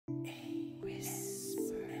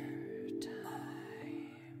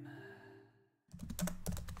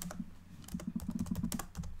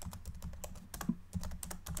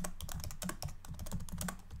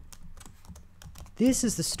This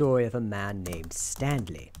is the story of a man named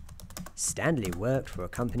Stanley. Stanley worked for a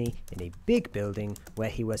company in a big building where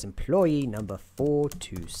he was employee number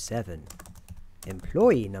 427.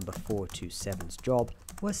 Employee number 427's job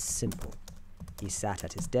was simple. He sat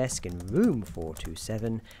at his desk in room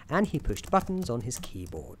 427 and he pushed buttons on his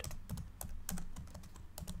keyboard.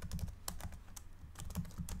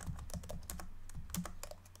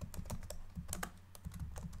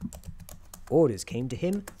 Orders came to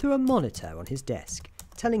him through a monitor on his desk,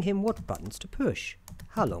 telling him what buttons to push,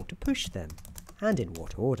 how long to push them, and in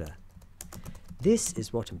what order. This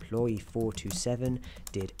is what employee 427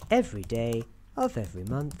 did every day, of every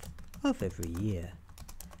month, of every year.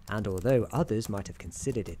 And although others might have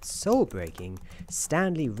considered it soul-breaking,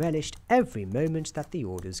 Stanley relished every moment that the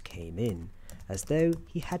orders came in, as though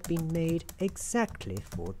he had been made exactly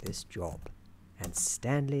for this job. And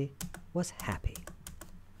Stanley was happy.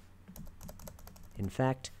 In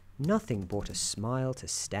fact, nothing brought a smile to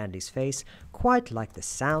Stanley's face quite like the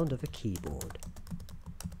sound of a keyboard.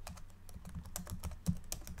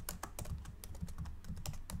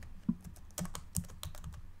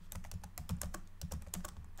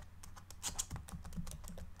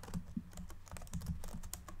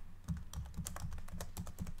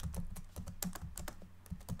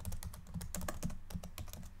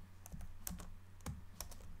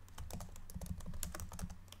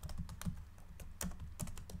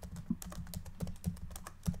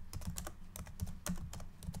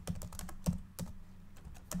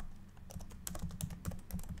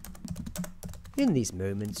 In these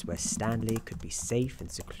moments where Stanley could be safe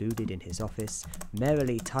and secluded in his office,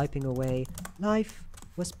 merrily typing away, life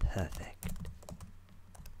was perfect.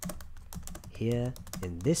 Here,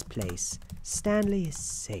 in this place, Stanley is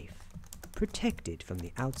safe, protected from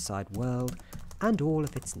the outside world and all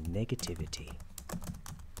of its negativity.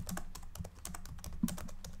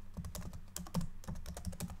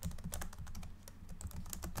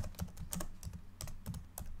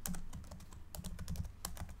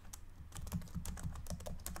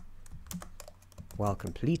 While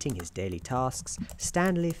completing his daily tasks,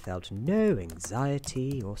 Stanley felt no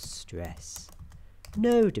anxiety or stress.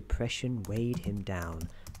 No depression weighed him down.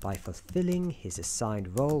 By fulfilling his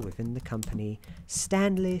assigned role within the company,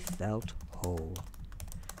 Stanley felt whole,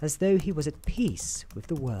 as though he was at peace with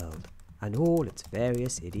the world and all its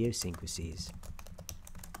various idiosyncrasies.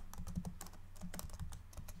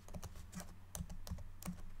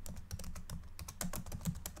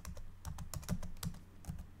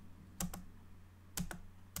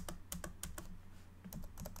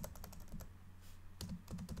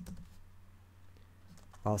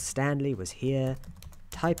 While Stanley was here,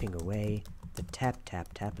 typing away, the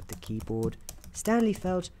tap-tap-tap of the keyboard, Stanley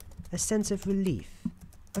felt a sense of relief,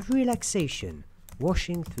 of relaxation,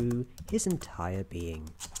 washing through his entire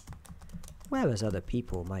being. Whereas other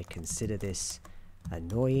people might consider this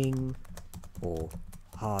annoying or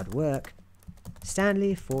hard work,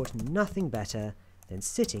 Stanley thought nothing better than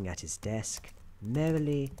sitting at his desk,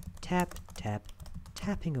 merrily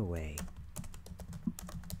tapping away.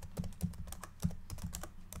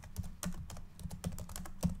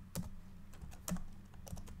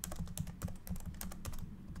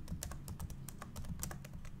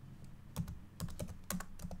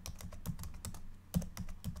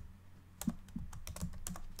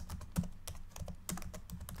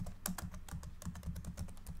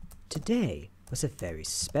 Today was a very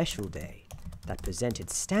special day that presented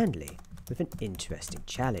Stanley with an interesting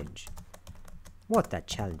challenge. What that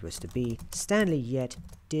challenge was to be, Stanley yet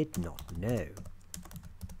did not know.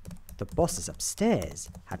 The bosses upstairs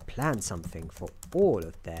had planned something for all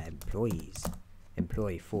of their employees,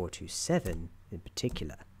 employee 427 in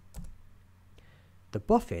particular. The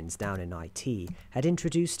boffins down in IT had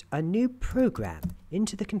introduced a new program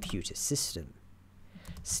into the computer system.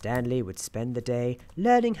 Stanley would spend the day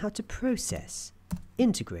learning how to process,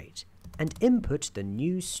 integrate, and input the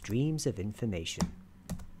new streams of information.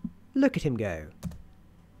 Look at him go.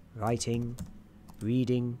 Writing,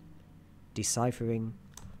 reading, deciphering,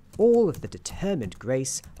 all with the determined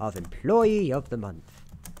grace of Employee of the Month,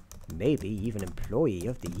 maybe even Employee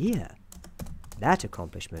of the Year. That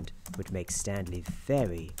accomplishment would make Stanley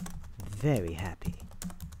very, very happy.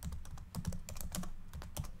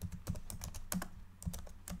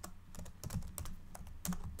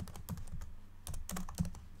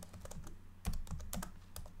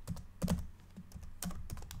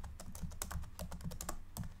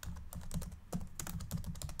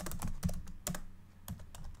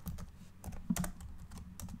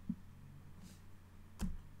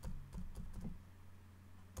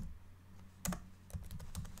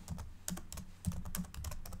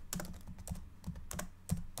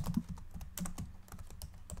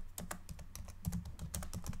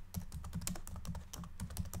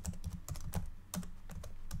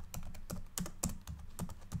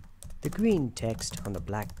 The green text on the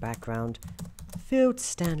black background filled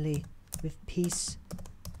Stanley with peace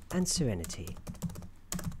and serenity.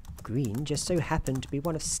 Green just so happened to be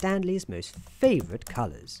one of Stanley's most favourite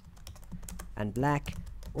colours, and black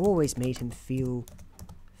always made him feel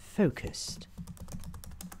focused.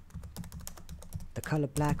 The colour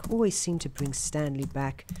black always seemed to bring Stanley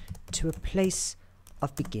back to a place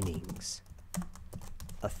of beginnings,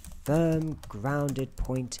 a firm, grounded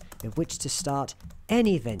point at which to start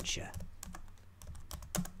any venture.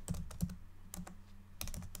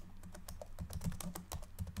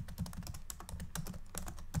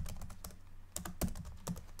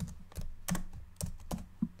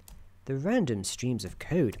 The random streams of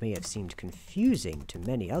code may have seemed confusing to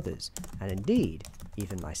many others, and indeed,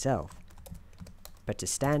 even myself. But to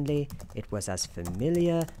Stanley, it was as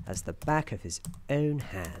familiar as the back of his own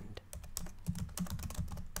hand.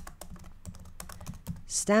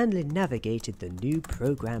 Stanley navigated the new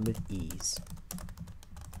program with ease.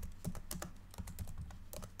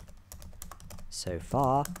 So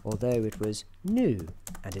far, although it was new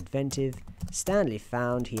and inventive, Stanley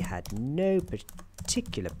found he had no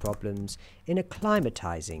particular problems in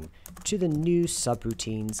acclimatizing to the new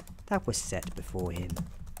subroutines that were set before him.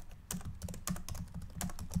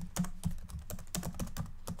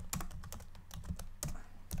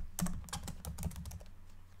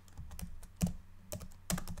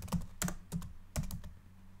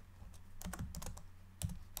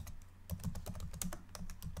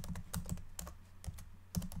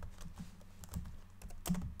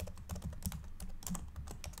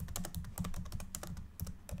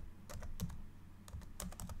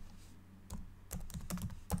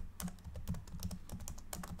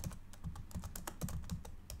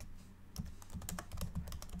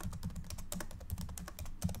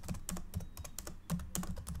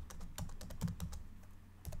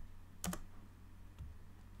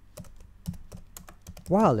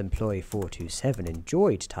 While Employee 427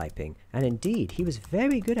 enjoyed typing, and indeed he was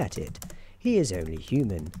very good at it, he is only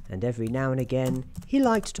human, and every now and again he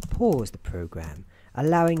liked to pause the program,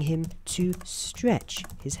 allowing him to stretch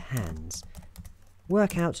his hands,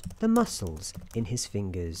 work out the muscles in his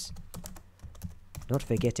fingers, not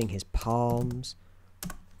forgetting his palms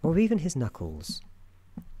or even his knuckles.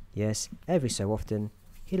 Yes, every so often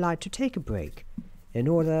he liked to take a break in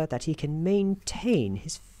order that he can maintain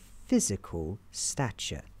his physical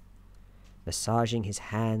stature, massaging his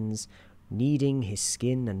hands, kneading his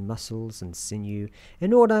skin and muscles and sinew,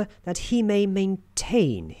 in order that he may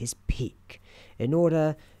maintain his peak, in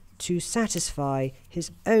order to satisfy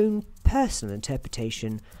his own personal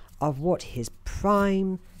interpretation of what his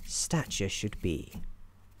prime stature should be.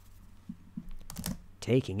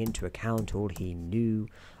 Taking into account all he knew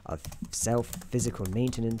of self-physical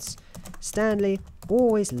maintenance, Stanley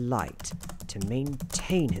always liked to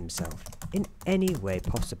maintain himself in any way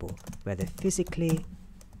possible, whether physically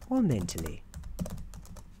or mentally.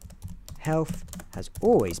 Health has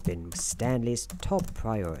always been Stanley's top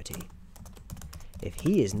priority. If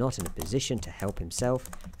he is not in a position to help himself,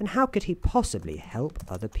 then how could he possibly help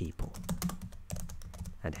other people?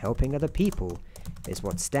 And helping other people is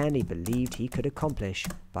what Stanley believed he could accomplish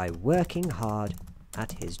by working hard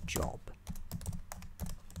at his job.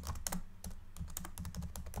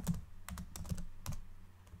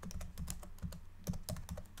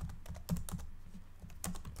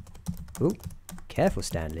 Ooh, careful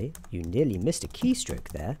Stanley, you nearly missed a keystroke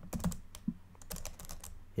there.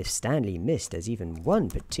 If Stanley missed as even one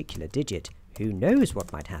particular digit, who knows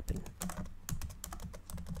what might happen?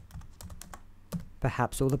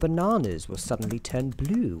 Perhaps all the bananas will suddenly turn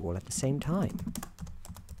blue all at the same time.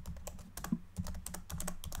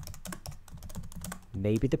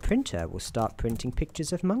 Maybe the printer will start printing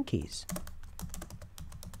pictures of monkeys.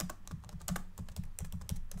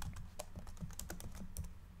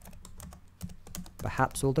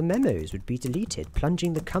 Perhaps all the memos would be deleted,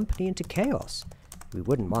 plunging the company into chaos. We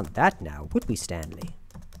wouldn't want that now, would we, Stanley?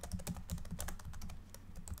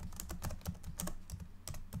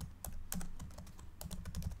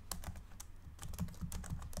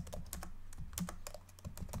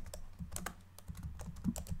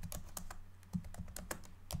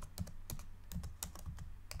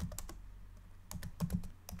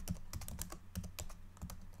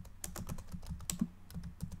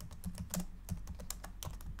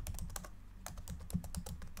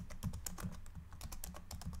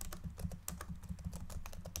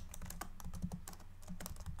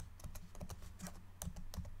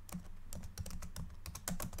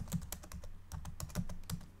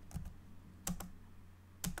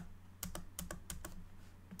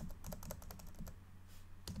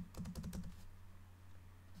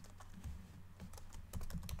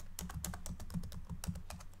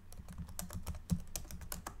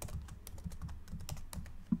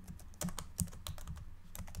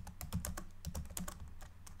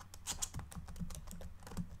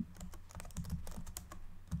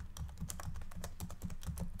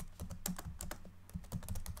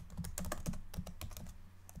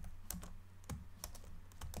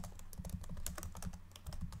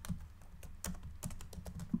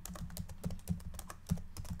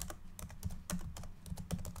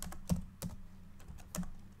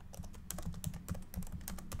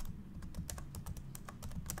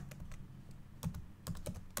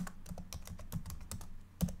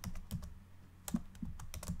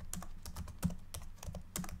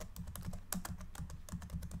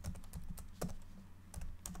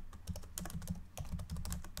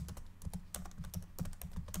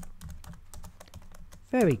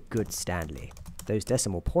 Very good, Stanley. Those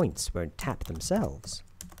decimal points won't tap themselves.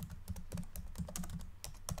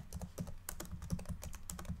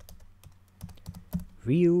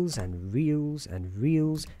 Reels and reels and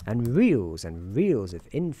reels and reels and reels of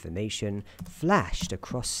information flashed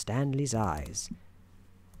across Stanley's eyes.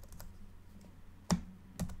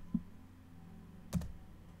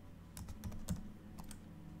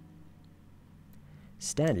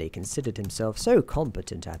 Stanley considered himself so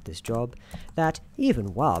competent at this job that,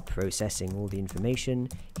 even while processing all the information,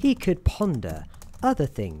 he could ponder other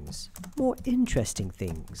things, more interesting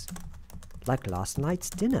things, like last night's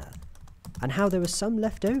dinner, and how there was some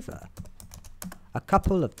left over. A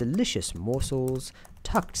couple of delicious morsels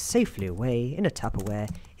tucked safely away in a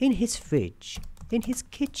Tupperware in his fridge, in his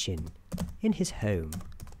kitchen, in his home,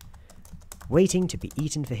 waiting to be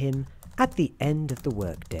eaten for him at the end of the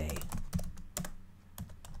workday.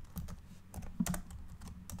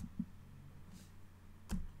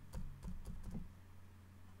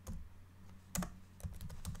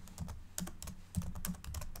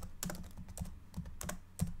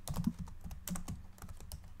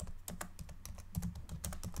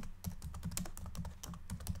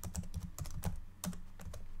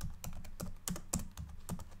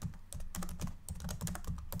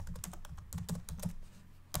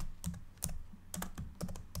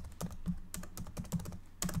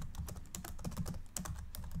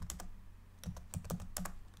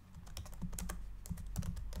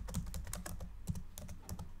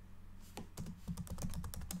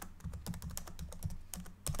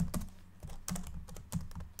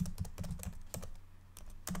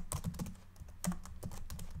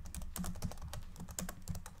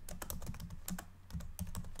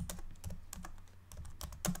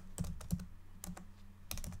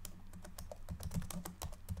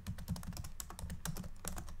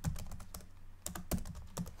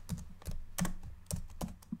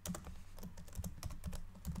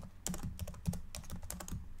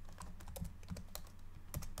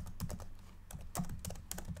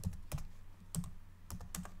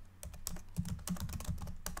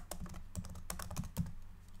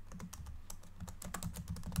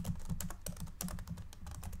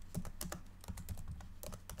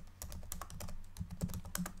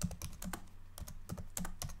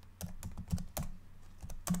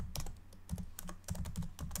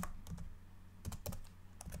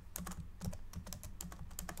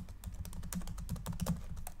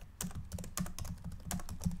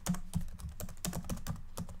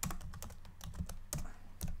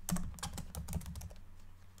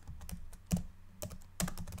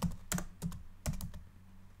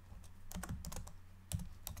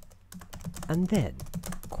 And then,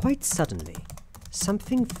 quite suddenly,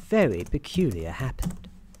 something very peculiar happened.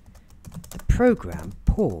 The program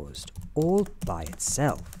paused all by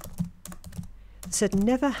itself. This had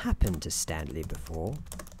never happened to Stanley before.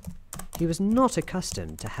 He was not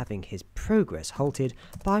accustomed to having his progress halted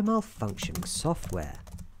by malfunctioning software.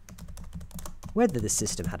 Whether the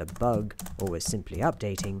system had a bug or was simply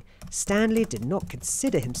updating, Stanley did not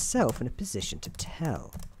consider himself in a position to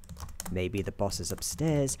tell. Maybe the bosses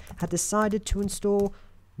upstairs had decided to install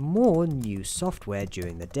more new software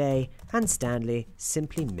during the day, and Stanley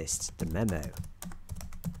simply missed the memo.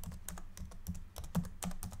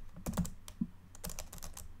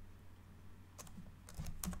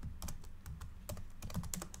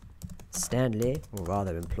 Stanley, or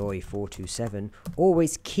rather employee 427,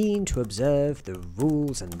 always keen to observe the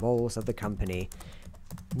rules and morals of the company,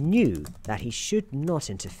 knew that he should not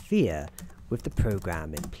interfere with the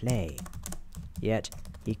program in play. Yet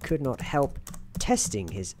he could not help testing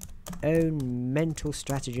his own mental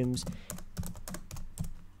stratagems.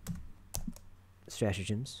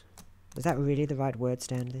 Stratagems? Is that really the right word,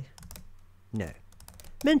 Stanley? No.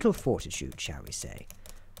 Mental fortitude, shall we say.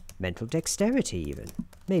 Mental dexterity, even,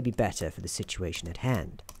 may be better for the situation at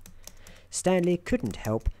hand. Stanley couldn't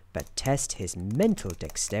help but test his mental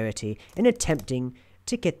dexterity in attempting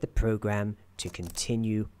to get the program to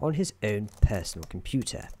continue on his own personal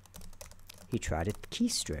computer. He tried a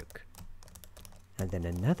keystroke, and then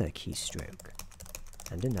another keystroke,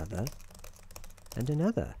 and another, and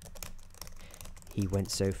another. He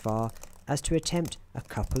went so far as to attempt a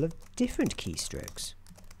couple of different keystrokes,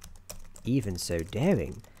 even so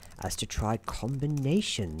daring as to try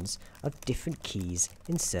combinations of different keys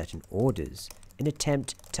in certain orders in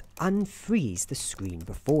attempt to unfreeze the screen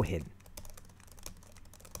before him.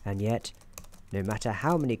 And yet, no matter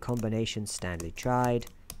how many combinations Stanley tried,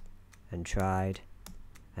 and tried,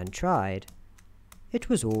 and tried, it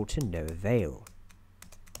was all to no avail.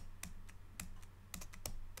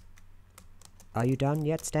 Are you done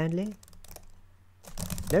yet, Stanley?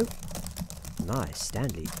 No? My,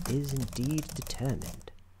 Stanley is indeed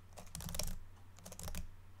determined.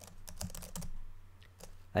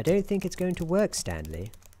 I don't think it's going to work,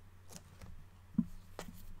 Stanley.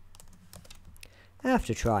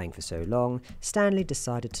 After trying for so long, Stanley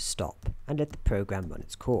decided to stop and let the program run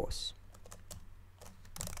its course.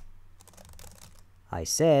 I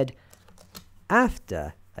said,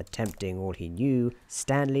 after attempting all he knew,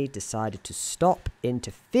 Stanley decided to stop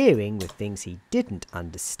interfering with things he didn't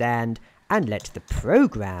understand and let the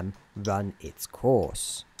program run its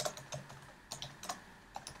course.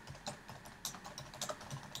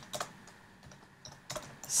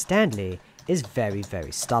 Stanley is very,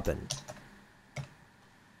 very stubborn.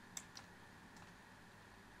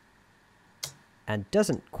 And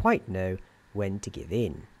doesn't quite know when to give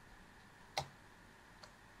in.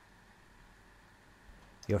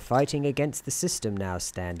 You're fighting against the system now,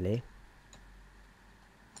 Stanley.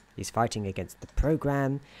 He's fighting against the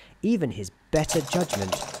program, even his better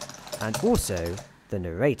judgment, and also the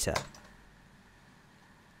narrator.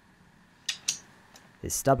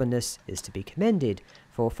 His stubbornness is to be commended,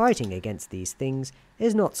 for fighting against these things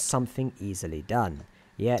is not something easily done.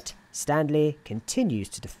 Yet, Stanley continues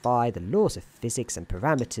to defy the laws of physics and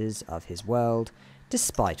parameters of his world,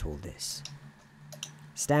 despite all this.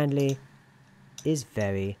 Stanley is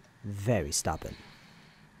very, very stubborn.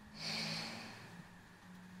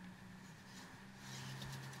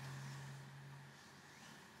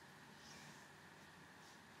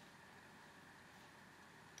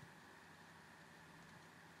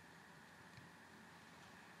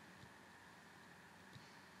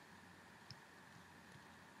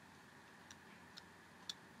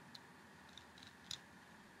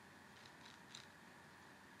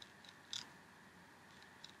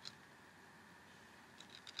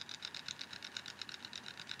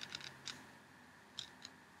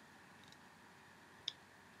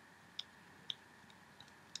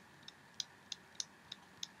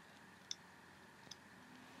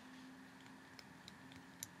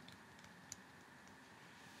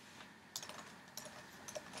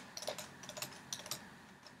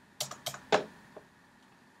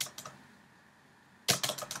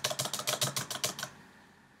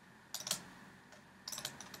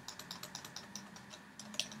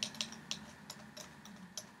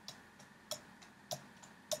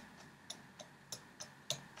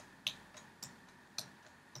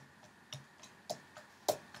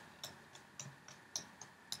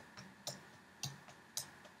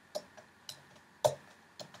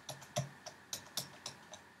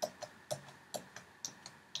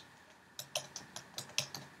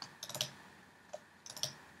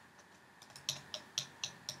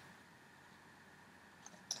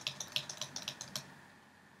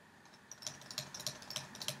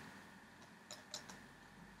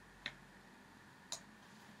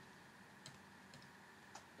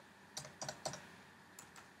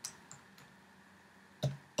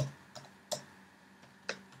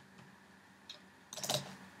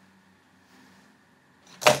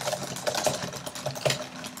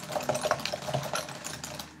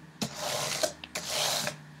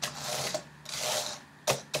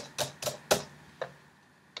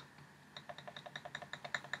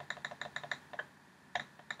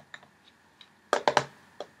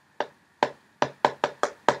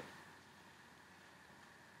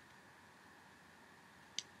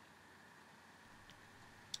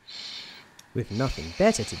 With nothing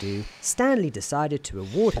better to do, Stanley decided to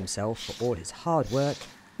reward himself for all his hard work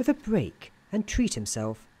with a break and treat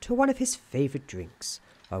himself to one of his favourite drinks,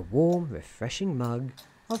 a warm, refreshing mug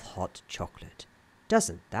of hot chocolate.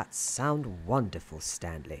 Doesn't that sound wonderful,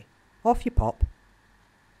 Stanley? Off you pop.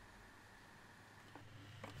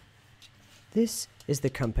 This is the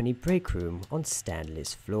company break room on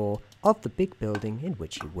Stanley's floor of the big building in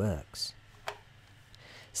which he works.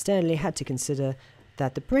 Stanley had to consider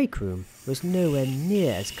that the break room was nowhere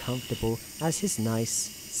near as comfortable as his nice,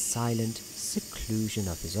 silent seclusion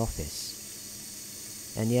of his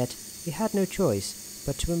office. And yet he had no choice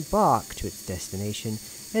but to embark to its destination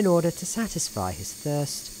in order to satisfy his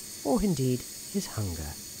thirst, or indeed his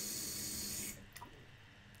hunger.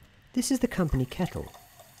 This is the company kettle.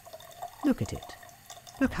 Look at it.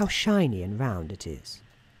 Look how shiny and round it is.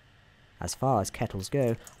 As far as kettles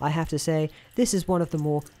go, I have to say this is one of the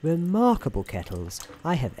more remarkable kettles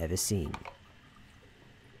I have ever seen.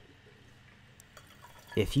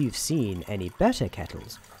 If you've seen any better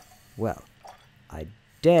kettles, well, I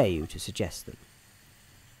dare you to suggest them.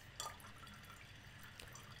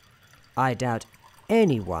 I doubt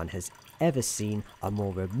anyone has ever seen a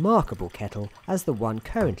more remarkable kettle as the one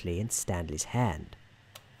currently in Stanley's hand.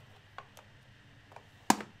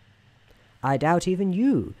 I doubt even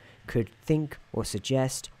you could think or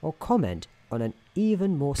suggest or comment on an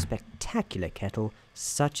even more spectacular kettle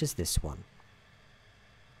such as this one.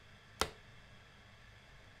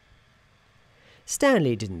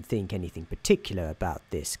 Stanley didn't think anything particular about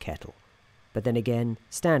this kettle, but then again,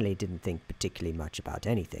 Stanley didn't think particularly much about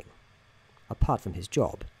anything, apart from his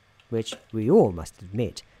job, which we all must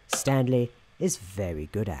admit Stanley is very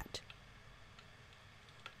good at.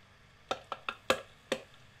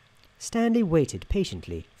 Stanley waited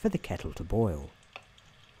patiently for the kettle to boil.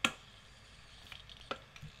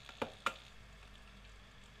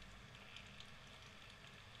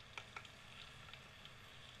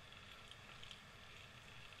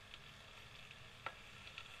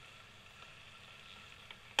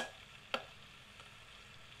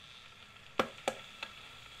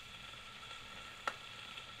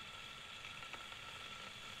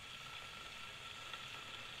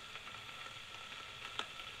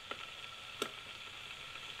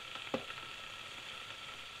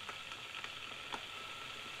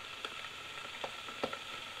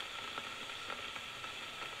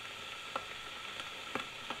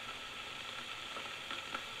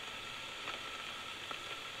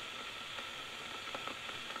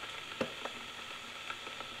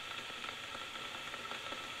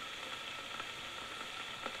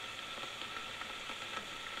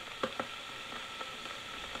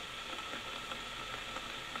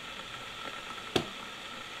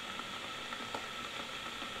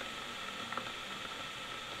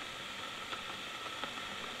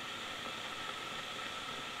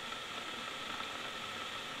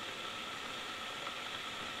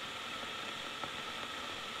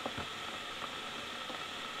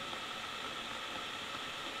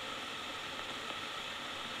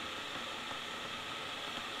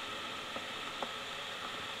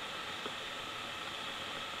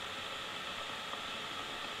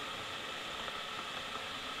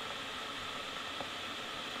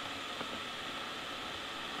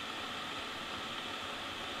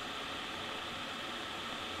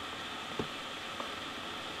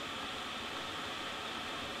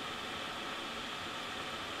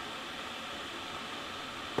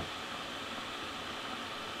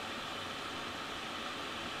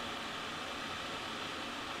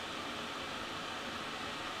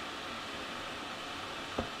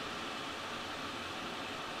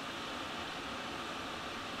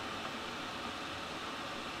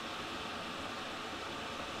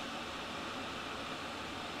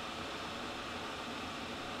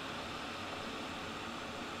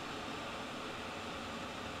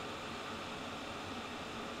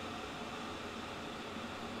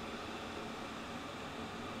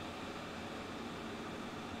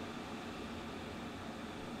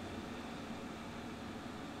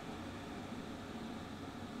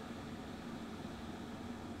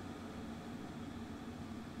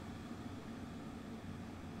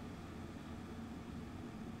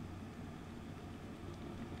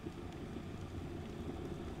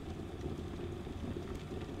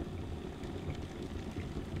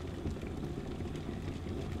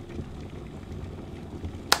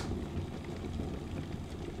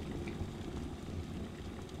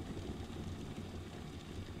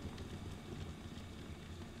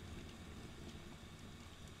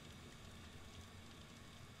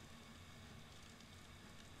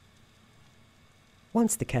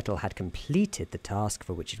 Once the kettle had completed the task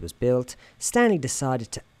for which it was built, Stanley decided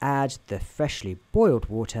to add the freshly boiled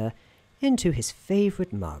water into his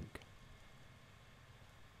favourite mug.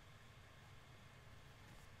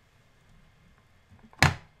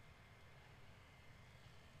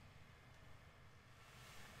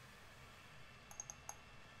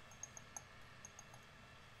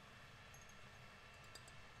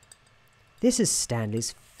 This is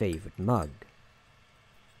Stanley's favourite mug.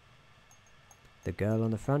 The girl on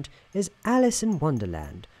the front is Alice in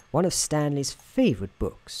Wonderland, one of Stanley's favourite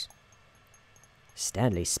books.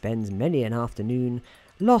 Stanley spends many an afternoon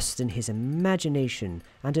lost in his imagination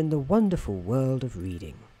and in the wonderful world of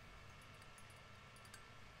reading.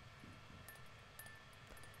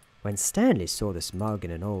 When Stanley saw this mug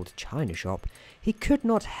in an old china shop, he could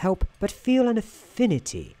not help but feel an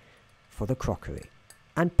affinity for the crockery,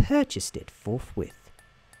 and purchased it forthwith.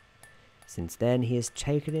 Since then he has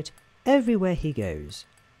taken it everywhere he goes,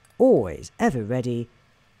 always ever ready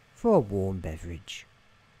for a warm beverage.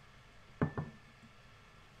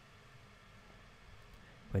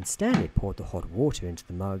 When Stanley poured the hot water into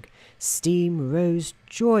the mug, steam rose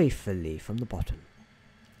joyfully from the bottom.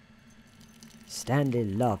 Stanley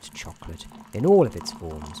loved chocolate in all of its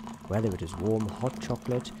forms, whether it was warm hot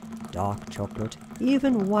chocolate, dark chocolate,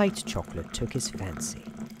 even white chocolate took his fancy.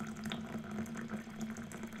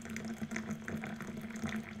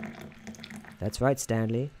 That's right,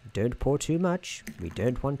 Stanley. Don't pour too much. We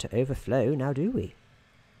don't want to overflow, now do we?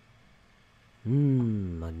 A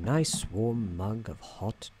nice warm mug of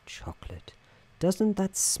hot chocolate. Doesn't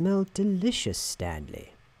that smell delicious,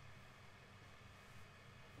 Stanley?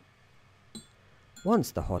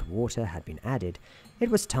 Once the hot water had been added,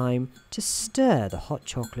 it was time to stir the hot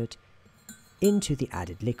chocolate into the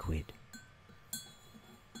added liquid.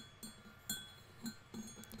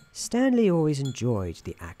 Stanley always enjoyed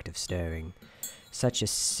the act of stirring. Such a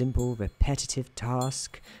simple, repetitive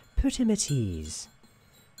task put him at ease,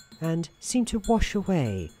 and seemed to wash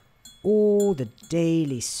away all the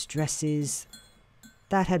daily stresses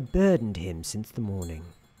that had burdened him since the morning.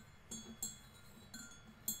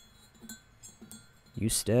 You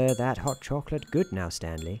stir that hot chocolate good now,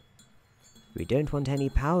 Stanley. We don't want any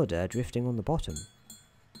powder drifting on the bottom.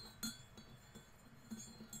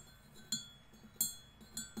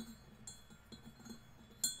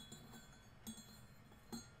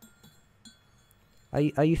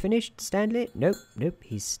 Are you finished, Stanley? Nope,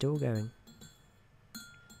 he's still going.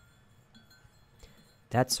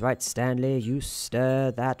 That's right, Stanley, you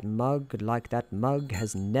stir that mug like that mug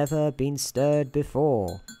has never been stirred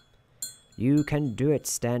before. You can do it,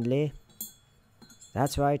 Stanley.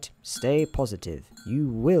 That's right, stay positive. You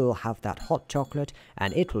will have that hot chocolate,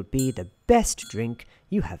 and it will be the best drink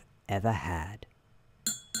you have ever had.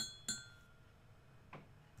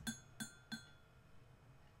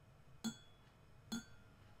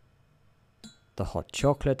 The hot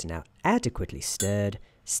chocolate now adequately stirred,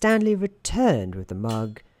 Stanley returned with the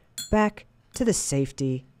mug back to the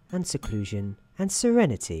safety and seclusion and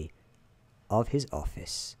serenity of his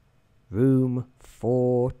office. Room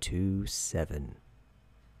 427.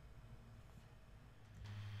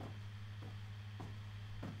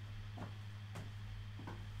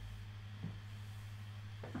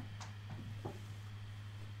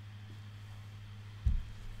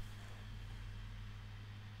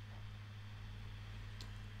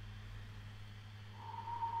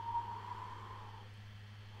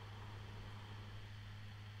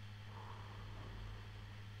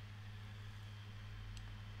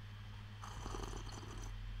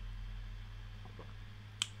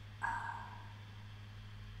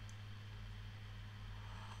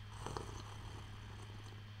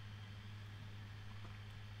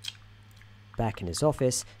 Back in his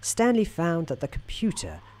office, Stanley found that the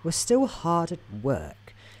computer was still hard at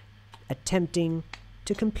work, attempting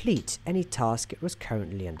to complete any task it was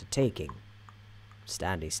currently undertaking.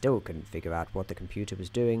 Stanley still couldn't figure out what the computer was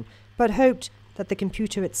doing, but hoped that the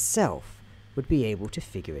computer itself would be able to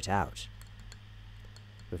figure it out.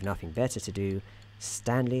 With nothing better to do,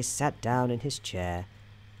 Stanley sat down in his chair,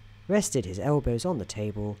 rested his elbows on the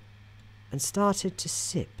table, and started to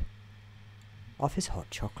sip of his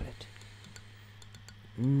hot chocolate.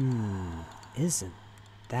 Isn't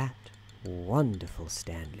that wonderful,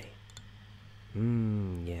 Stanley?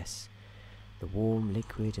 Yes. The warm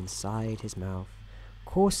liquid inside his mouth,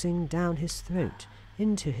 coursing down his throat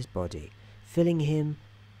into his body, filling him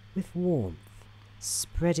with warmth,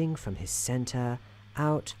 spreading from his center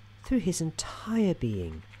out through his entire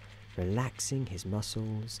being, relaxing his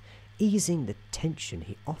muscles, easing the tension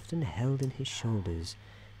he often held in his shoulders.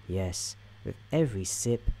 Yes, with every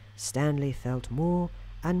sip, Stanley felt more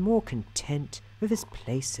and more content with his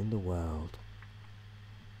place in the world.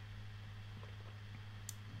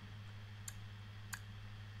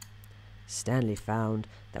 Stanley found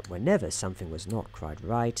that whenever something was not quite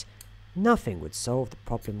right, nothing would solve the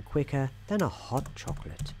problem quicker than a hot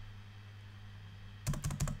chocolate.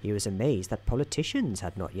 He was amazed that politicians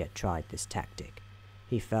had not yet tried this tactic.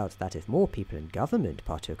 He felt that if more people in government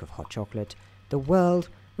partook of hot chocolate, the world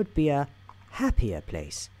would be a happier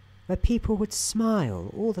place, where people would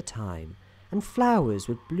smile all the time, and flowers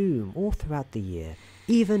would bloom all throughout the year,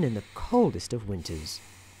 even in the coldest of winters.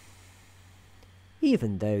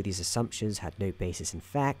 Even though these assumptions had no basis in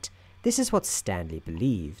fact, this is what Stanley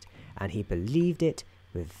believed, and he believed it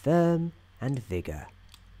with verve and vigor.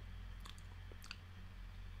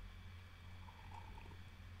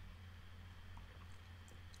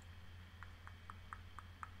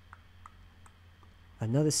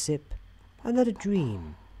 Another sip, another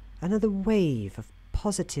dream, another wave of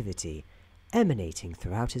positivity emanating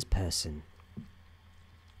throughout his person.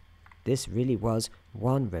 This really was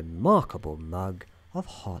one remarkable mug of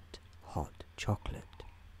hot, hot chocolate.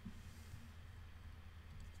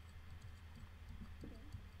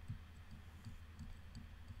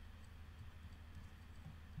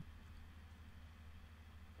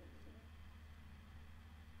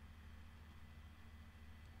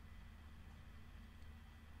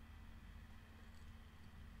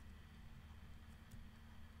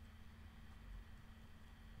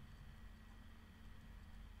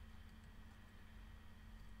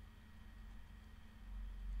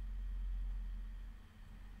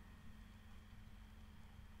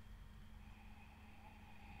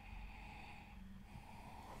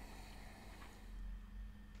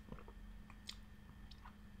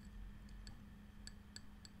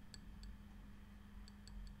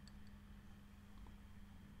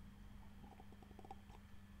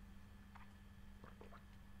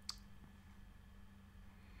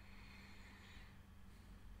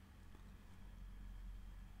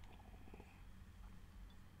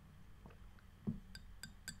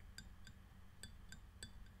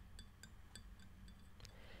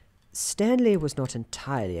 Stanley was not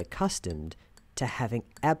entirely accustomed to having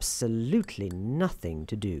absolutely nothing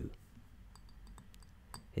to do.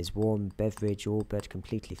 His warm beverage all but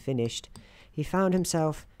completely finished, he found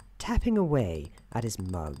himself tapping away at his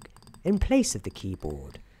mug in place of the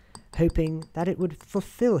keyboard, hoping that it would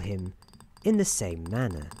fulfill him in the same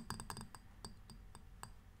manner.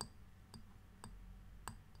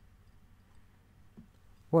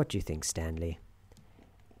 What do you think, Stanley?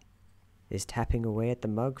 Is tapping away at the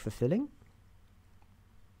mug fulfilling?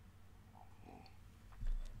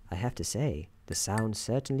 I have to say, the sound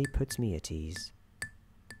certainly puts me at ease.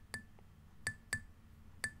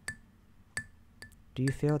 Do you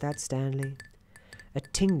feel that, Stanley? A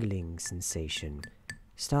tingling sensation,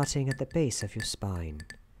 starting at the base of your spine,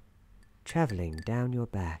 travelling down your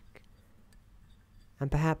back, and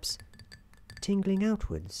perhaps tingling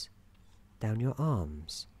outwards, down your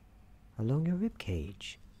arms, along your rib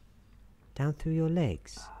cage, down through your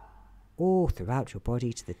legs, all throughout your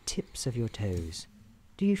body to the tips of your toes.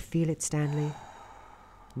 Do you feel it, Stanley?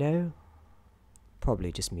 No?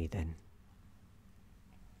 Probably just me then.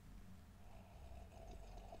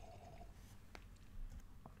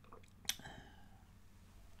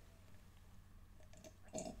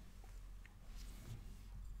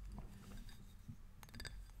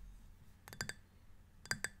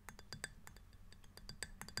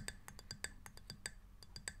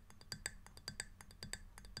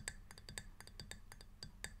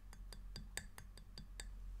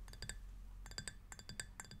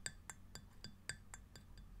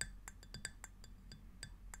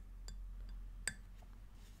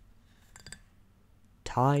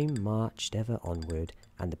 Time marched ever onward,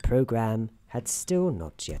 and the program had still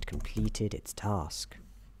not yet completed its task.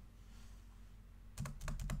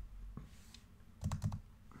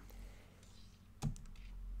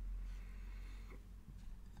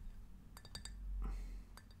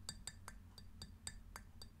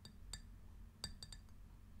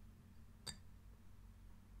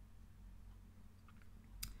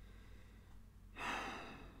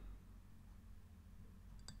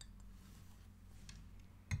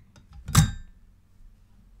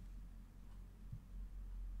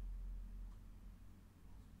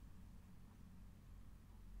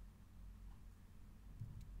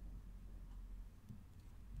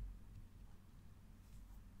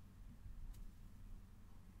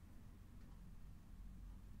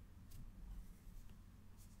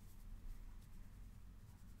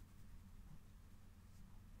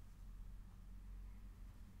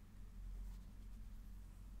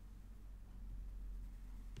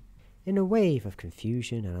 In a wave of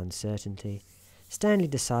confusion and uncertainty, Stanley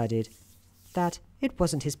decided that it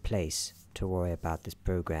wasn't his place to worry about this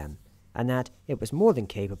program, and that it was more than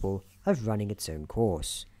capable of running its own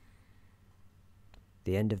course.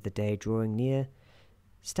 The end of the day drawing near,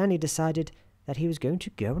 Stanley decided that he was going to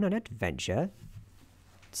go on an adventure.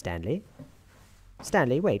 Stanley?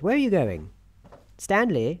 Stanley, wait, where are you going?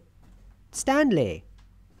 Stanley? Stanley!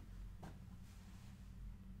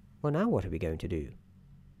 Well, now what are we going to do?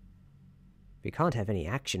 We can't have any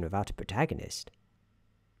action without a protagonist.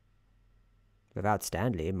 Without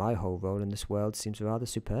Stanley, my whole role in this world seems rather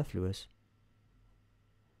superfluous.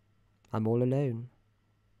 I'm all alone.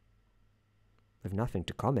 With nothing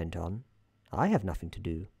to comment on, I have nothing to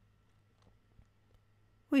do.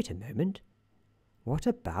 Wait a moment. What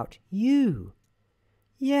about you?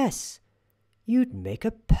 Yes, you'd make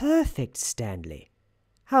a perfect Stanley.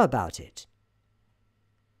 How about it?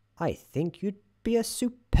 I think you'd be a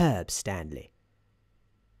superb Stanley.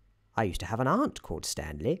 I used to have an aunt called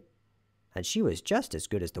Stanley, and she was just as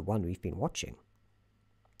good as the one we've been watching.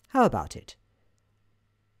 How about it?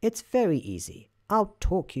 It's very easy. I'll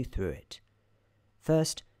talk you through it.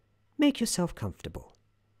 First, make yourself comfortable.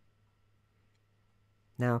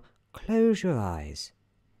 Now, close your eyes.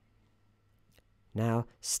 Now,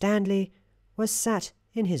 Stanley was sat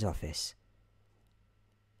in his office.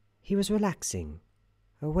 He was relaxing.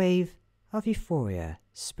 A wave of euphoria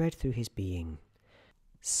spread through his being.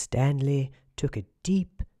 Stanley took a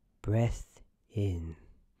deep breath in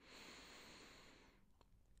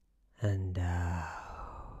and out,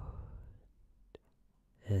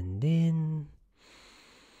 and in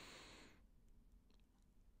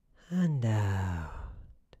and out.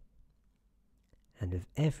 And with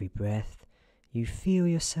every breath, you feel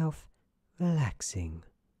yourself relaxing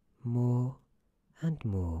more and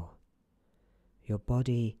more. Your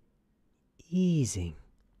body easing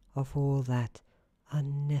of all that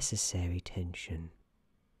unnecessary tension.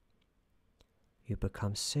 You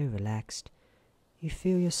become so relaxed, you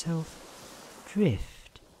feel yourself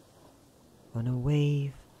drift on a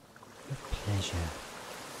wave of pleasure.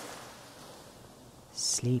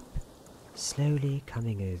 Sleep slowly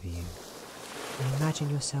coming over you. And imagine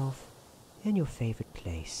yourself in your favorite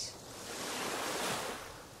place.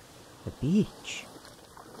 The beach.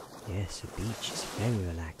 Yes, a beach is very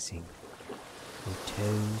relaxing. Your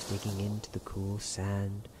toes digging into the cool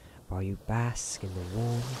sand while you bask in the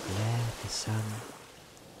warm glare of the sun.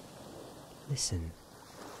 Listen.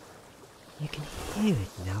 You can hear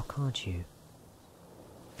it now, can't you?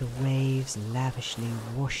 The waves lavishly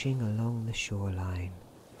washing along the shoreline.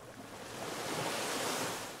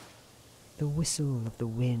 The whistle of the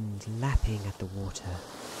wind lapping at the water.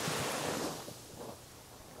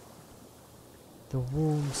 The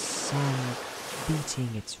warm sun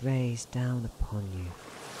beating its rays down upon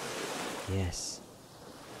you. Yes,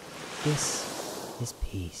 this is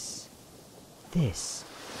peace. This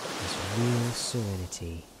is real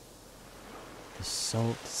serenity. The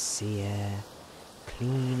salt sea air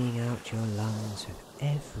cleaning out your lungs with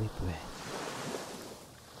every breath.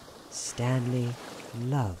 Stanley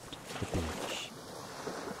loved the beach.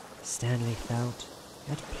 Stanley felt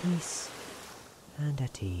at peace and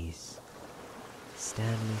at ease.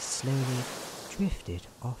 Stanley slowly drifted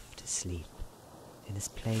off to sleep in this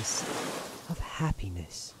place of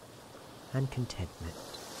happiness and contentment.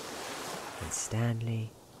 And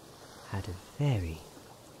Stanley had a very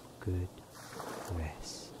good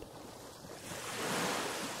rest.